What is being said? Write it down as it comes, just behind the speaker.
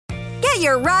Get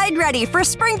your ride ready for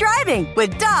spring driving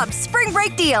with Dobbs Spring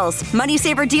Break Deals. Money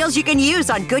saver deals you can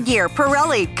use on Goodyear,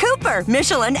 Pirelli, Cooper,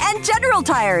 Michelin, and General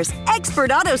Tires.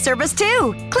 Expert auto service,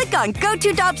 too. Click on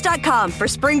GoToDobbs.com for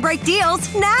spring break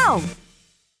deals now.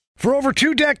 For over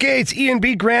 2 decades,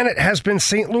 E&B Granite has been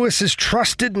St. Louis's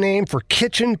trusted name for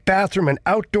kitchen, bathroom, and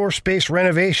outdoor space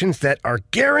renovations that are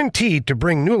guaranteed to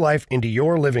bring new life into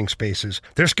your living spaces.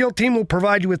 Their skilled team will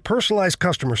provide you with personalized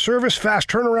customer service, fast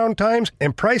turnaround times,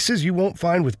 and prices you won't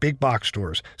find with big box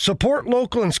stores. Support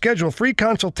local and schedule a free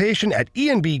consultation at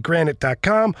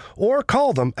enbgranite.com or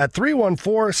call them at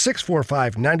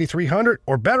 314-645-9300,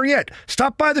 or better yet,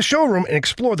 stop by the showroom and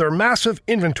explore their massive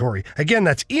inventory. Again,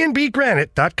 that's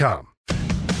enbgranite.com.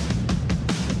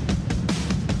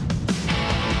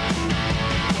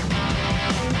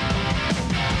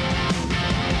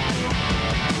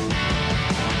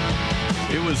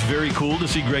 It was very cool to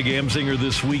see Greg Amsinger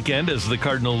this weekend as the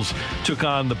Cardinals took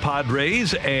on the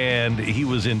Padres, and he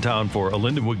was in town for a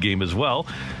Lindenwood game as well.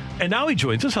 And now he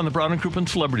joins us on the Brown and Crouppen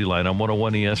Celebrity Line on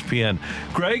 101 ESPN.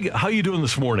 Greg, how you doing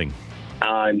this morning?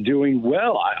 I'm doing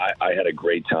well. I had a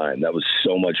great time. That was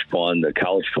so much fun. The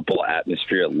college football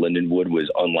atmosphere at Lindenwood was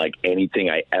unlike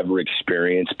anything I ever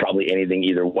experienced, probably anything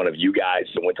either one of you guys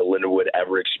that went to Lindenwood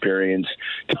ever experienced.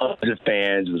 Tons of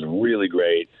fans. It was really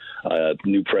great.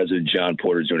 New president John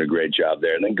Porter's doing a great job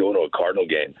there. And then going to a Cardinal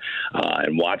game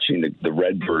and watching the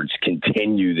Redbirds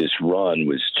continue this run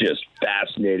was just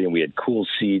fascinating. We had cool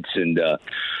seats, and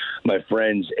my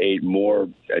friends ate more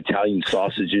Italian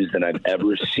sausages than I've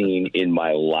ever seen in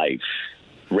my life.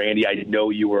 Randy, I know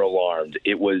you were alarmed.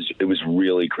 It was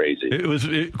really crazy. It was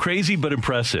crazy but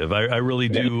impressive. I really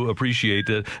do appreciate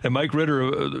it. And Mike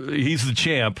Ritter, he's the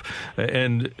champ,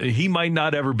 and he might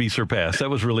not ever be surpassed. That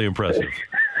was really impressive.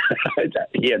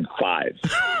 He had 5.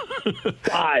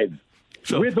 5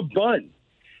 with a bun.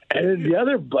 And then the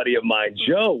other buddy of mine,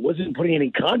 Joe, wasn't putting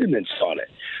any condiments on it.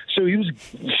 So he was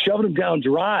shoving them down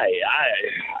dry.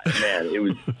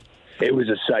 It was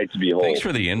a sight to behold. Thanks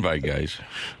for the invite, guys.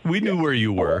 We knew where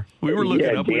you were. We were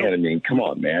looking up. Dan, I mean, come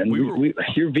on, man.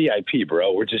 You're VIP,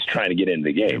 bro. We're just trying to get into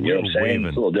the game. You know what I'm saying?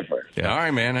 It's a little different. Yeah. All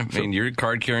right, man. I mean, you're a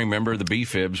card-carrying member of the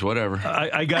B-Fibs, whatever.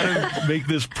 I got to make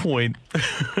this point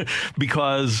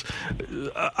because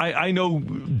I know,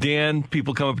 Dan,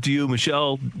 people come up to you,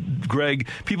 Michelle, Greg,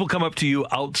 people come up to you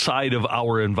outside of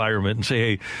our environment and say,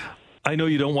 hey, I know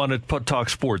you don't want to talk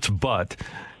sports, but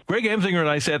Greg Amsinger and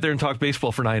I sat there and talked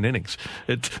baseball for 9 innings.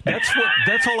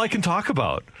 That's all I can talk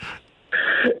about.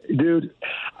 Dude,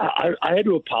 I had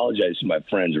to apologize to my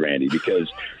friends, Randy,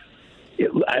 because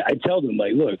I tell them,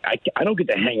 like, look, I don't get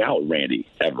to hang out with Randy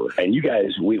ever. And you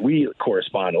guys, we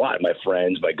correspond a lot. My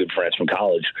friends, my good friends from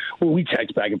college, we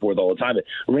text back and forth all the time. But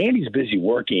Randy's busy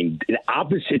working in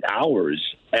opposite hours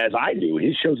as I do.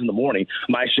 His show's in the morning,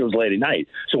 my show's late at night.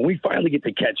 So when we finally get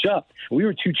to catch up, we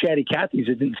were 2 chatty Cathys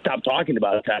that didn't stop talking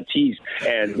about Tatis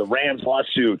and the Rams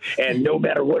lawsuit, and no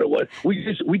matter what it was, we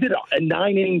did a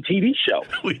 9-inning TV show.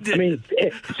 We did. I mean,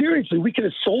 seriously, we could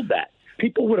have sold that.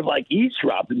 People would have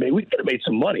eavesdropped, and we could have made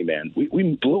some money, man.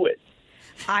 We blew it.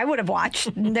 I would have watched.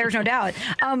 There's no doubt.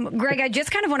 Greg, I just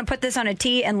kind of want to put this on a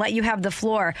tee and let you have the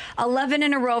floor. 11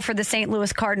 in a row for the St.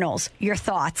 Louis Cardinals. Your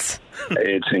thoughts?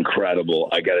 It's incredible.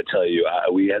 I got to tell you,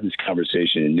 we had this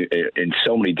conversation in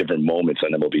so many different moments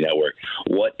on MLB Network.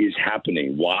 What is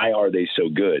happening? Why are they so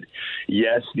good?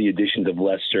 Yes, the additions of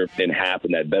Lester and Happ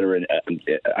and that veteran,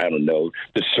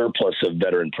 the surplus of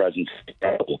veteran presence is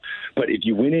incredible. But if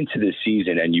you went into this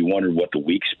season and you wondered what the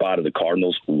weak spot of the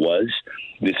Cardinals was,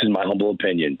 this is my humble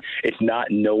opinion. It's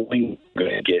not knowing what you're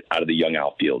going to get out of the young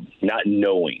outfield. Not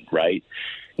knowing, right?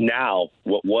 Now,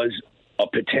 what was a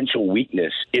potential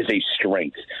weakness is a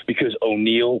strength because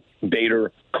O'Neill,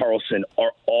 Bader, Carlson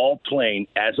are all playing,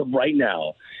 as of right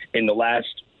now, in the last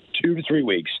 2 to 3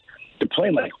 weeks, they're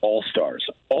playing like all-stars.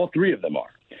 All 3 of them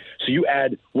are. So you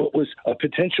add what was a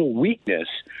potential weakness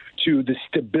to the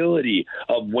stability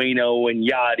of Waino and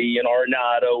Yachty and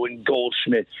Arenado and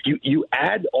Goldschmidt. You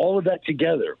add all of that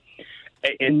together,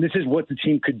 and this is what the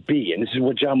team could be, and this is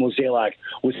what John Mozeliak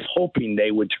was hoping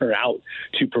they would turn out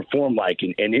to perform like,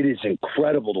 and it is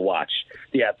incredible to watch.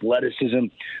 The athleticism,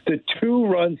 the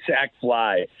 2-run sac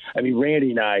fly. I mean,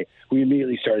 Randy and I, we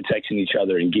immediately started texting each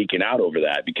other and geeking out over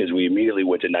that because we immediately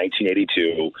went to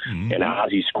 1982 and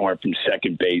Ozzie scoring from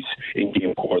second base in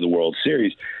Game 4 of the World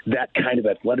Series. That kind of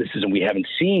athleticism we haven't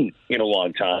seen in a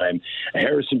long time.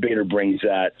 Harrison Bader brings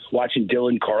that. Watching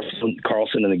Dylan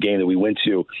Carlson in the game that we went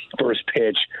to, first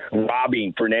pitch,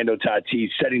 robbing Fernando Tatis,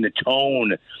 setting the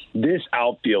tone. This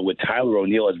outfield with Tyler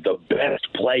O'Neill as the best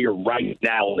player right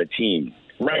now on the team.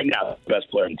 Right now, the best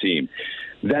player on the team.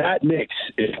 That mix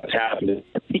is what's happening,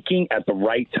 peaking at the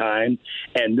right time.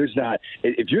 And there's not –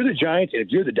 if you're the Giants and if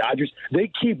you're the Dodgers,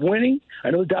 they keep winning.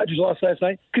 I know the Dodgers lost last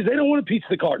night because they don't want to beat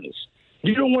the Cardinals.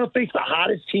 You don't want to face the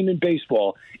hottest team in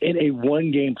baseball in a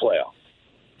one-game playoff.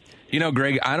 You know,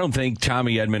 Greg, I don't think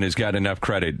Tommy Edman has got enough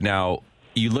credit. Now,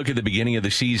 you look at the beginning of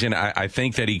the season, I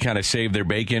think that he kind of saved their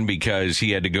bacon because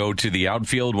he had to go to the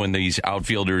outfield when these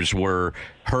outfielders were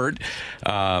hurt.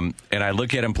 And I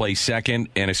look at him play second,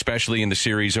 and especially in the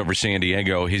series over San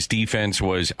Diego, his defense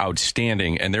was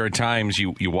outstanding. And there are times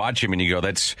you watch him and you go,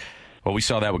 that's... Well, we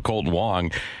saw that with Colton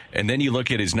Wong. And then you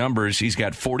look at his numbers. He's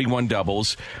got 41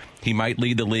 doubles. He might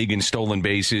lead the league in stolen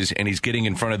bases, and he's getting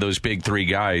in front of those big three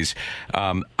guys.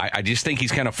 I just think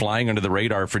he's kind of flying under the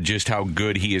radar for just how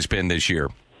good he has been this year.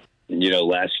 You know,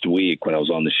 last week when I was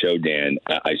on the show, Dan,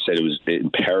 I said it was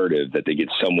imperative that they get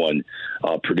someone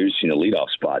producing a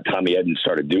leadoff spot. Tommy Edman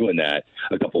started doing that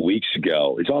a couple weeks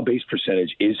ago. His on-base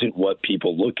percentage isn't what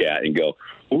people look at and go,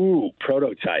 ooh,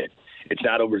 prototype. It's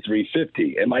not over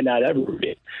 350. It might not ever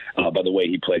be by the way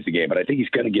he plays the game, but I think he's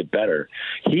going to get better.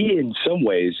 He, in some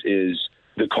ways, is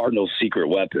the Cardinals' secret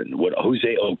weapon, what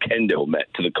Jose Oquendo meant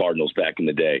to the Cardinals back in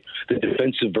the day, the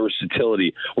defensive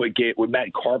versatility, what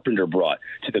Matt Carpenter brought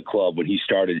to the club when he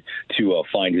started to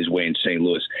find his way in St.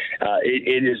 Louis.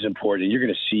 It is important. You're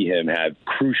going to see him have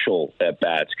crucial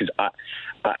at-bats because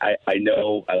I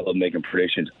know I love making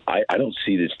predictions. I don't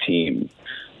see this team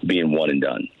being one and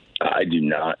done. I do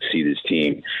not see this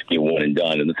team being one and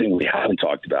done. And the thing we haven't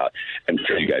talked about, I'm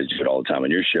sure you guys do it all the time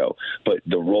on your show, but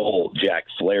the role Jack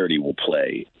Flaherty will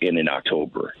play in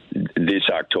October, this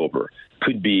October,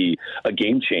 could be a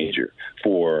game changer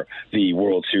for the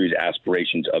World Series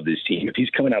aspirations of this team. If he's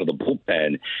coming out of the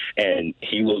bullpen and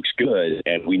he looks good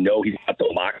and we know he's got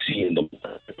the moxie in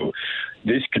the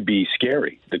this could be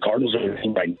scary. The Cardinals are a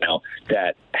team right now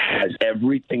that has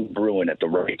everything brewing at the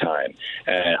right time.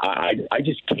 And I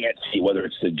just can't see whether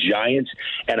it's the Giants,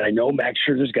 and I know Max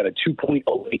Scherzer's got a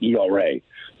 2.08 ERA,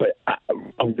 but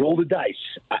I'll roll the dice.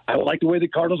 I like the way the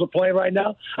Cardinals are playing right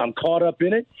now. I'm caught up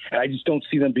in it, and I just don't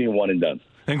see them being one and done.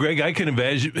 And, Greg, I can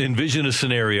envision a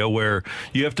scenario where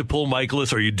you have to pull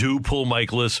Michaelis, or you do pull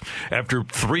Michaelis after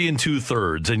 3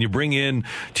 2/3, and you bring in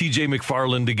T.J.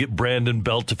 McFarland to get Brandon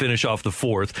Belt to finish off the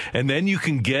 4th, and then you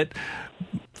can get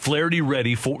Flaherty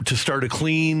ready to start a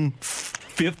clean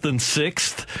 5th and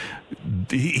 6th.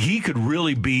 He could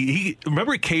really be.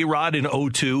 Remember K-Rod in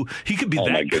 2002? He could be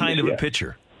that kind of a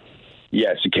pitcher.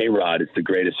 Yes, K-Rod is the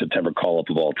greatest September call-up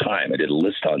of all time. I did a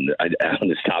list on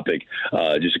this topic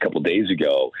just a couple of days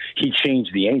ago. He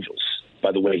changed the Angels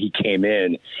by the way he came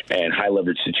in and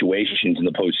high-leverage situations in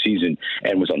the postseason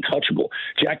and was untouchable.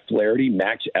 Jack Flaherty,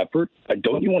 max effort.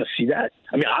 Don't you want to see that?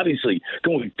 I mean, obviously,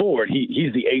 going forward,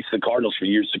 he's the ace of the Cardinals for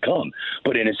years to come.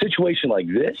 But in a situation like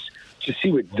this, to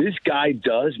see what this guy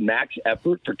does, max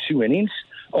effort for 2 innings,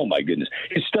 oh, my goodness.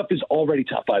 His stuff is already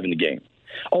top 5 in the game.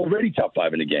 Already top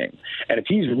 5 in the game. And if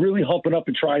he's really humping up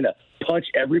and trying to punch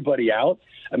everybody out,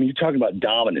 I mean, you're talking about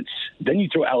dominance. Then you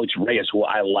throw Alex Reyes, who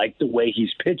I like the way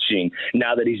he's pitching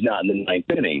now that he's not in the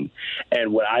 9th inning.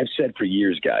 And what I've said for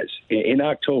years, guys, in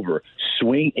October,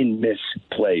 swing and miss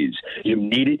plays. You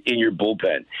need it in your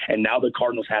bullpen. And now the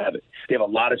Cardinals have it. They have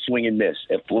a lot of swing and miss.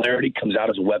 If Flaherty comes out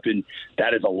as a weapon,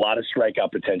 that is a lot of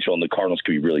strikeout potential, and the Cardinals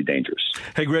could be really dangerous.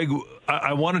 Hey, Greg,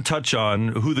 I want to touch on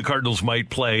who the Cardinals might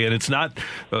play, and it's not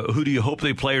who do you hope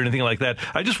they play or anything like that.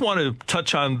 I just want to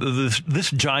touch on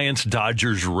this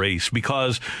Giants-Dodgers race,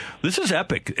 because this is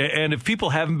epic. And if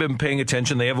people haven't been paying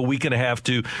attention, they have a week and a half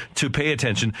to pay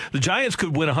attention. The Giants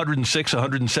could win 106,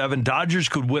 107. Dodgers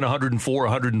could win 104,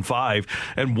 105.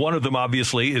 And one of them,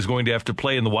 obviously, is going to have to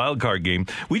play in the wild card game.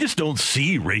 We just don't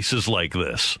see races like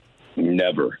this.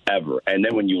 Never, ever. And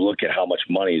then when you look at how much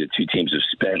money the two teams have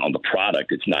spent on the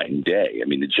product, it's night and day. I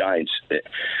mean, the Giants,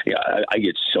 I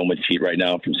get so much heat right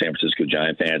now from San Francisco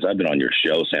Giant fans. I've been on your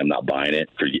show saying I'm not buying it.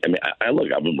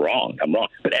 I've been wrong. I'm wrong.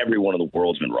 But everyone in the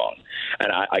world's been wrong. And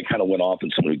I kind of went off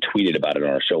and someone who tweeted about it on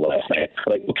our show last night.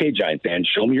 Like, okay, Giant fans,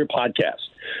 show me your podcast.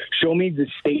 Show me the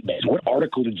statement. What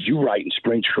article did you write in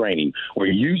spring training where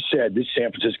you said this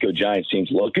San Francisco Giants team's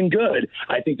looking good?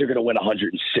 I think they're going to win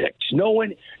 106. No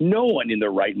one in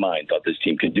their right mind thought this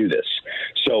team could do this.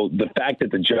 So the fact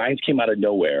that the Giants came out of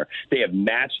nowhere, they have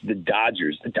matched the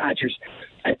Dodgers. The Dodgers,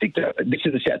 I think they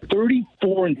said this at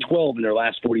 34-12 in their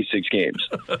last 46 games.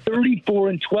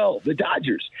 34-12, the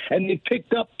Dodgers, and they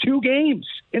picked up 2 games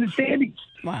in the standings.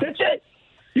 Wow. That's it.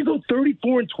 You go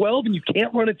 34-12 and you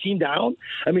can't run a team down.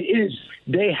 I mean,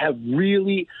 they have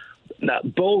really Now,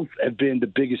 both have been the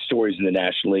biggest stories in the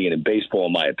National League and in baseball,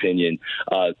 in my opinion.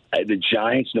 The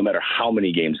Giants, no matter how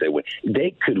many games they win,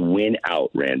 they could win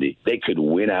out, Randy. They could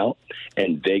win out,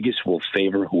 and Vegas will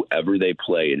favor whoever they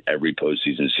play in every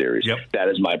postseason series. Yep. That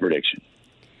is my prediction.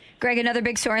 Greg, another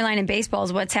big storyline in baseball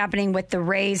is what's happening with the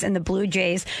Rays and the Blue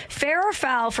Jays. Fair or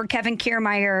foul for Kevin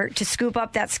Kiermaier to scoop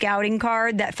up that scouting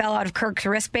card that fell out of Kirk's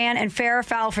wristband, and fair or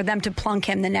foul for them to plunk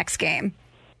him the next game?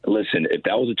 Listen, if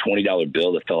that was a $20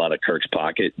 bill that fell out of Kirk's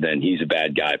pocket, then he's a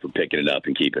bad guy for picking it up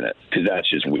and keeping it, because that's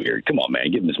just weird. Come on,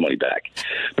 man, give him his money back.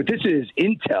 But this is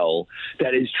intel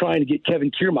that is trying to get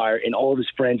Kevin Kiermaier and all of his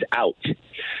friends out.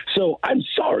 So I'm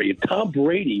sorry, if Tom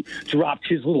Brady dropped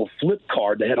his little flip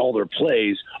card that had all their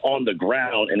plays on the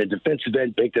ground and a defensive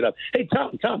end picked it up, hey,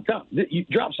 Tom, you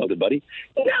dropped something, buddy.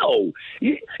 No.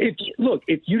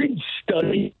 If you didn't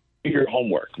study your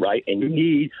homework, right, and you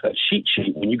need a cheat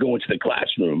sheet when you go into the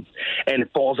classroom and it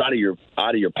falls out of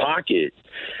your pocket,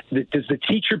 does the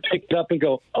teacher pick it up and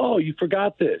go, oh, you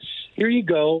forgot this, here you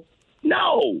go?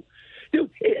 No. Dude,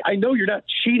 I know you're not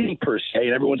cheating per se,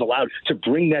 and everyone's allowed to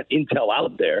bring that intel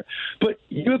out there, but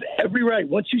you have every right.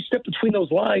 Once you step between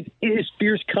those lines, it is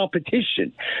fierce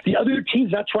competition. The other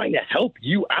team's not trying to help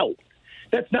you out.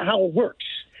 That's not how it works.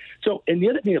 So, and the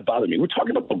other thing that bothered me, we're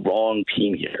talking about the wrong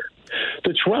team here.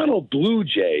 The Toronto Blue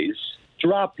Jays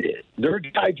dropped it. Their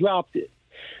guy dropped it.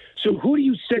 So who do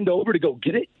you send over to go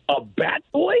get it? A bat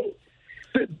boy?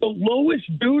 The lowest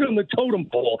dude on the totem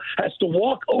pole has to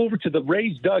walk over to the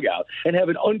Rays dugout and have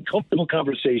an uncomfortable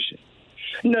conversation.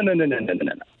 No.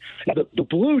 The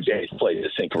Blue Jays played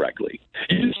this incorrectly.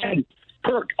 You send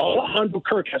Kirk, Alejandro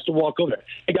Kirk has to walk over there.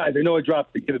 Hey, guys, I know I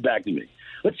dropped it. Give it back to me.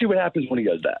 Let's see what happens when he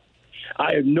does that.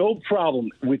 I have no problem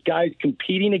with guys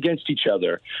competing against each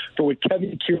other. For what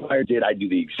Kevin Kiermaier did, I do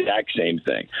the exact same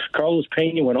thing. Carlos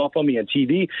Pena went off on me on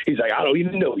TV. He's like, I don't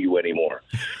even know you anymore.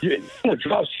 You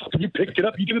picked it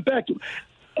up, you give it back to him.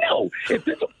 No, if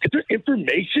there's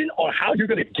information on how you're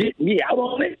going to get me out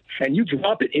on it and you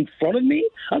drop it in front of me,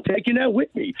 I'm taking that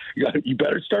with me. You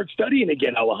better start studying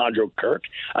again, Alejandro Kirk.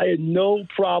 I had no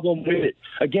problem with it.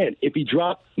 Again, if he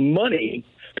dropped money,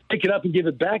 pick it up and give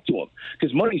it back to him,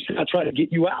 because money's not trying to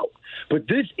get you out. But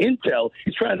this intel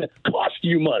is trying to cost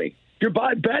you money. Your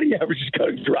batting average is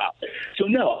going to drop. So,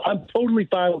 no, I'm totally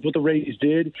fine with what the Rays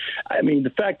did. I mean, the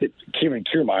fact that Kevin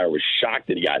Kiermaier was shocked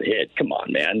that he got hit, come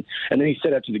on, man. And then he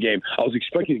said after the game, I was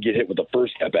expecting to get hit with the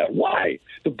first step at. Why?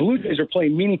 The Blue Jays are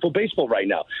playing meaningful baseball right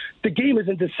now. The game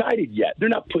isn't decided yet. They're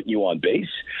not putting you on base.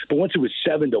 But once it was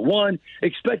 7-1,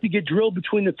 expect to get drilled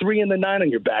between the 3 and the 9 on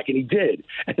your back, and he did.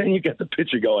 And then you got the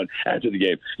pitcher going after the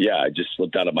game, yeah, I just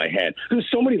slipped out of my hand. There's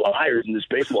so many liars in this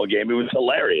baseball game. It was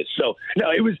hilarious. So, no,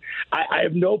 it was – I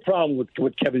have no problem with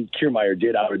what Kevin Kiermaier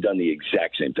did. I would have done the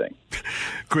exact same thing.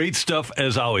 Great stuff,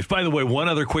 as always. By the way, one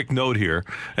other quick note here,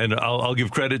 and I'll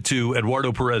give credit to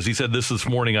Eduardo Perez. He said this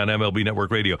morning on MLB Network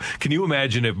Radio. Can you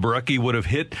imagine if Borucki would have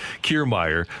hit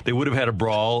Kiermaier, they would have had a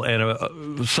brawl,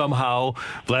 and somehow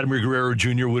Vladimir Guerrero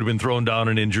Jr. would have been thrown down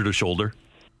and injured a shoulder?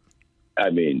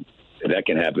 I mean, that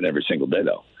can happen every single day,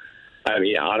 though. I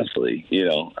mean, honestly,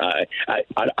 I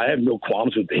have no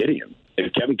qualms with hitting him.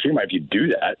 If Kevin Kiermaier, if you do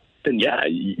that, then, yeah,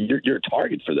 you're a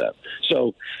target for them.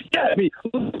 So, yeah, I mean,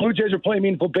 the Blue Jays are playing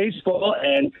meaningful baseball,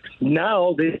 and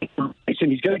now he's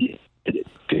going to get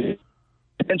it.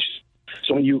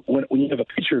 So when you have a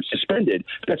pitcher suspended,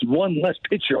 that's one less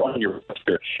pitcher on your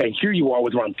roster. And here you are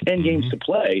with around 10 games to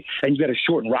play, and you've got a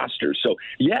shortened roster. So,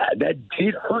 yeah, that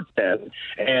did hurt them,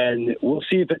 and we'll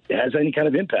see if it has any kind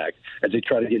of impact as they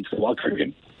try to get into the wild card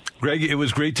game. Greg, it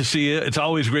was great to see you. It's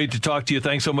always great to talk to you.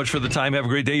 Thanks so much for the time. Have a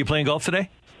great day. You playing golf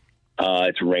today?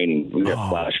 It's raining. We got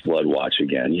flash flood watch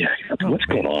again. Yeah, what's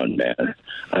going on, man?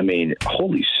 I mean,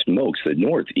 holy smokes, the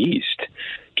Northeast.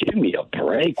 Give me a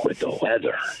break with the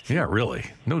weather. Yeah, really.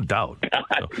 No doubt.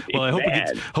 So, well,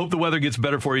 I hope the weather gets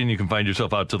better for you and you can find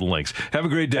yourself out to the links. Have a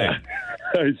great day.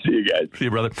 See you guys. See you,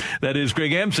 brother. That is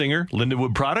Greg Amsinger,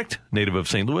 Lindenwood product, native of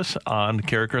St. Louis, on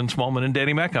Carricker and Smallman and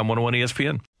Danny Mac on 101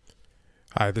 ESPN.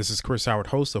 Hi, this is Chris Howard,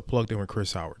 host of Plugged In with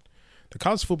Chris Howard. The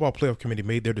College Football Playoff Committee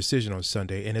made their decision on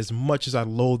Sunday, and as much as I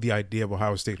loathe the idea of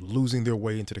Ohio State losing their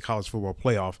way into the College Football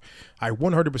Playoff, I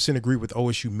 100% agree with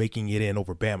OSU making it in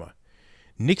over Bama.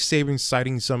 Nick Saban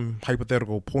citing some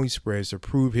hypothetical point spreads to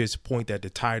prove his point that the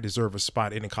Tide deserve a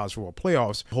spot in the College Football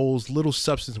Playoffs holds little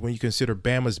substance when you consider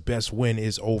Bama's best win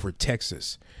is over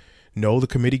Texas. No, the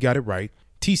committee got it right.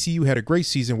 TCU had a great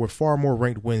season with far more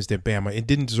ranked wins than Bama and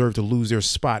didn't deserve to lose their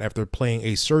spot after playing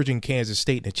a surging Kansas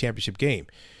State in a championship game.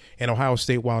 And Ohio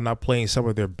State, while not playing some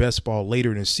of their best ball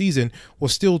later in the season,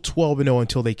 was still 12-0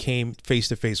 until they came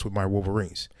face-to-face with my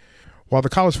Wolverines. While the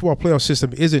college football playoff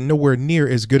system isn't nowhere near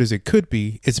as good as it could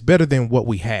be, it's better than what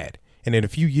we had. And in a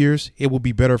few years, it will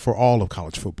be better for all of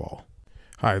college football.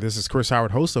 Hi, this is Chris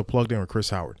Howard, host of Plugged In with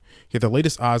Chris Howard. Get the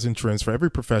latest odds and trends for every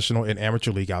professional and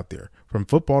amateur league out there. From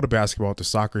football to basketball to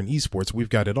soccer and esports, we've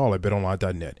got it all at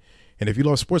BetOnline.net. And if you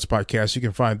love sports podcasts, you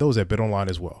can find those at BetOnline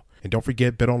as well. And don't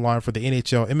forget BetOnline for the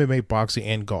NHL, MMA, boxing,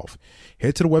 and golf.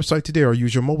 Head to the website today or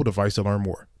use your mobile device to learn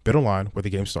more. BetOnline, where the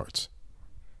game starts.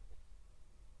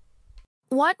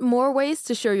 Want more ways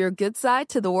to show your good side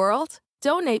to the world?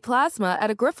 Donate plasma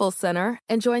at a Grifols Center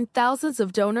and join thousands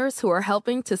of donors who are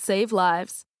helping to save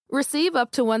lives. Receive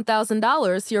up to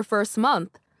 $1,000 your first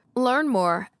month. Learn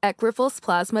more at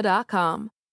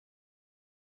grifolsplasma.com.